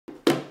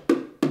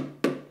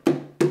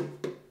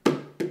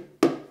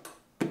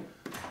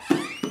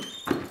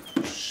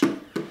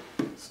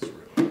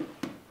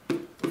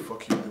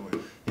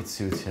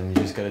suits him. You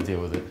just gotta deal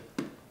with it.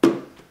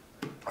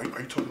 Are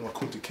you talking about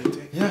Kunta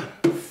Kinte? Yeah.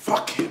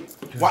 Fuck him.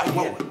 Why?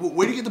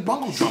 Where do you get the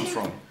bongo drums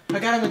from? I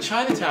got him in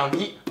Chinatown.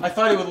 I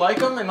thought he would like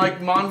them, and like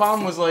Mon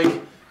Bom was like,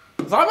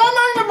 he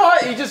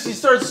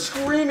started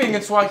screaming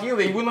in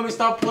Swahili. He wouldn't let me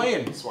stop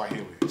playing.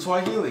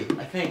 Swahili,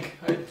 I think.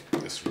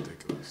 That's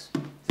ridiculous.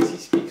 Does he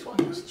speak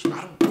Swahili?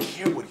 I don't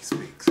care what he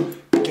speaks.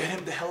 Get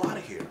him the hell out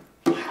of here.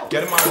 How?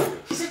 Get him out of here.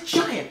 He's a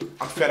giant.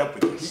 I'm fed up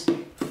with this.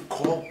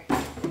 Call.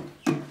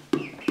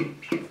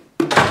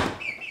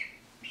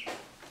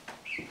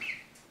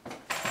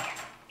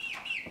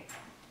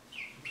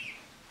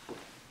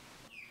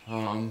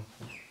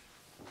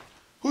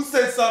 Who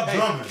said stop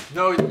drumming?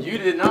 No, you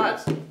did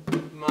not.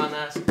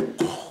 Manas.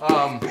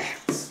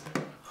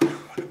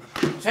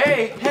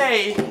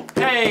 Hey,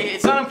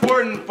 it's not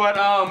important, but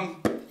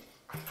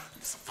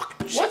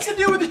what's the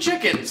deal with the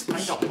chickens?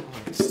 I know.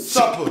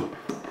 Supper.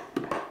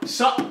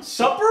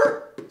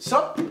 Supper?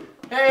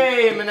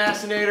 Hey,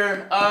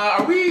 Manasinator.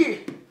 Are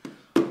we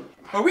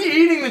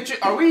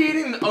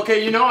eating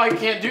okay, you know I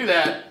can't do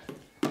that.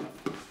 I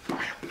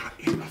am not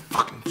eating a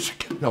fucking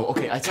chicken. No,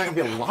 okay, it's not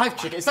gonna be a live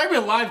chicken. It's not gonna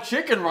be a live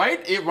chicken,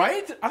 right?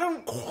 Right? I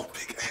don't call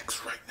Big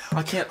X right now.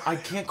 I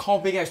can't call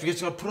Big X. We're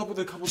just gonna put up with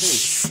it a couple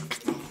days.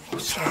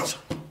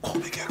 Call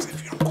Big X.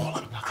 If you don't call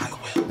him, I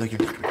will. No, you're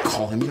not gonna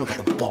call him. You don't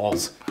got the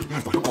balls. You don't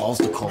have the balls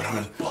to call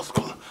him. Balls to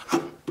call him.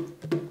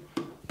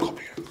 Call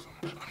Big X.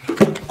 I'm not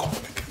gonna call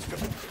Big X.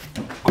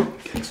 Call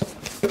Big X.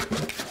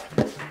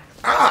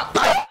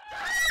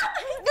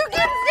 You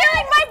keep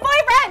stealing my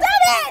boyfriend!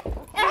 Stop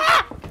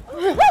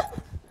it!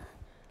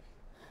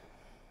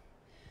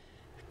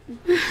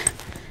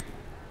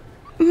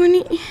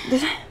 Mooney,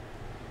 this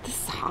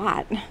is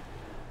hot.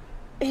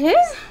 It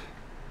is?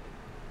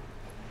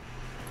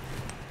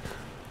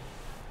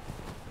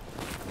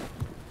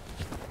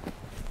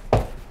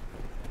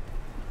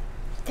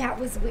 That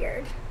was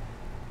weird.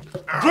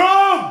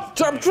 Drum!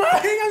 I'm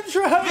trying.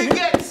 Big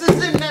X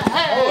is in the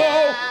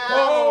house.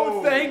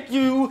 Oh, thank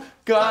you,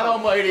 God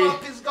Almighty.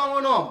 What the fuck is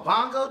going on?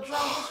 Bongo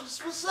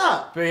drums? What's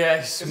up? Big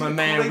X, my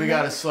man, we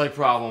got a slight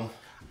problem.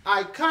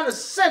 I kind of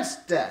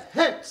sensed that,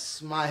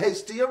 hence my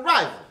hasty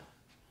arrival.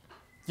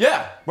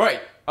 Yeah,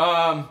 right.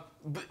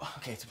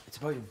 Okay, it's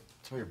about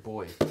your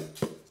boy.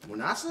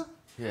 Munasa?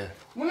 Yeah.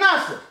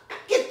 Munasa,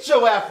 get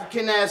your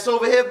African ass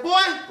over here,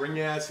 boy. Bring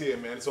your ass here,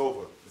 man. It's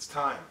over. It's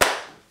time.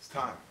 It's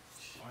time.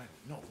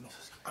 No.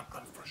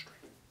 I'm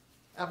frustrated.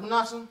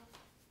 Munasa,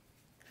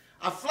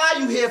 I fly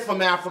you here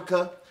from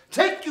Africa,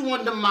 take you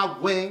under my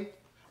wing,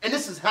 and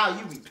this is how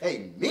you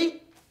repay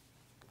me?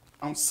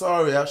 I'm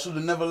sorry. I should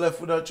have never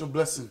left without your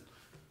blessing.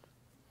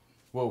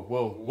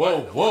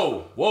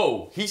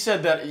 Whoa. He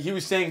said that he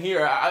was staying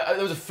here.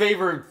 It was a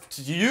favor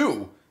to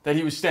you that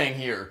he was staying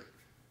here.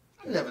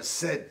 I never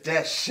said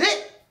that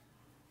shit.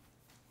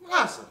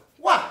 Munasa,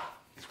 why?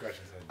 He's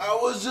scratching his head. I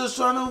was just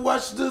trying to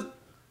watch the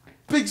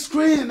big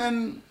screen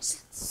and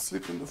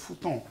sleep in the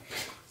futon.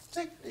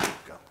 There you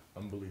go.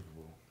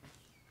 Unbelievable.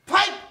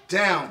 Pipe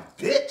down,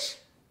 bitch.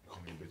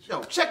 Call me a bitch.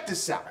 Yo, check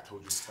this out. I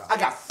told you to stop. I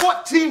got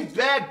 14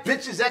 bad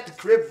bitches at the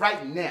crib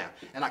right now,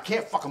 and I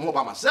can't fuck them all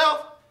by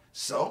myself,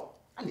 so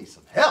I need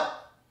some help.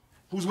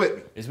 Who's with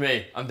me? It's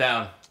me. I'm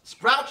down.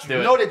 Sprout, you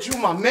Do it. know that you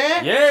my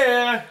man?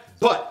 Yeah.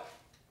 But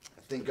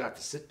I think I have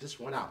to sit this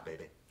one out,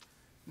 baby.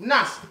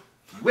 Nasa,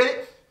 you with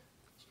it?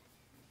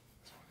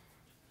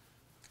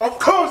 Of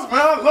course,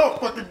 man. I love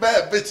fucking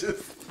bad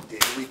bitches. There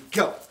we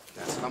go.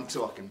 That's what I'm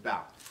talking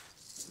about.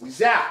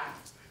 We's out.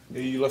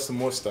 Yeah, you left some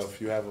more stuff.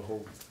 You have a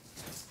whole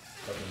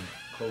fucking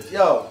clothes.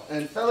 Yo,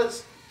 and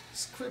fellas,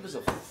 this crib is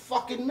a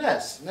fucking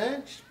mess,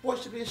 man. You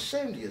boys should be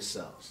ashamed of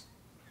yourselves.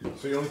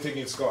 So you're only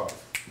taking a scarf.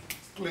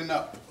 Clean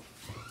up.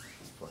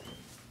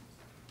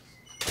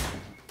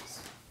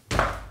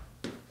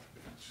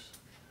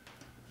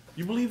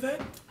 You believe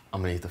that?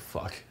 I'm gonna eat the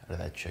fuck out of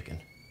that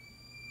chicken.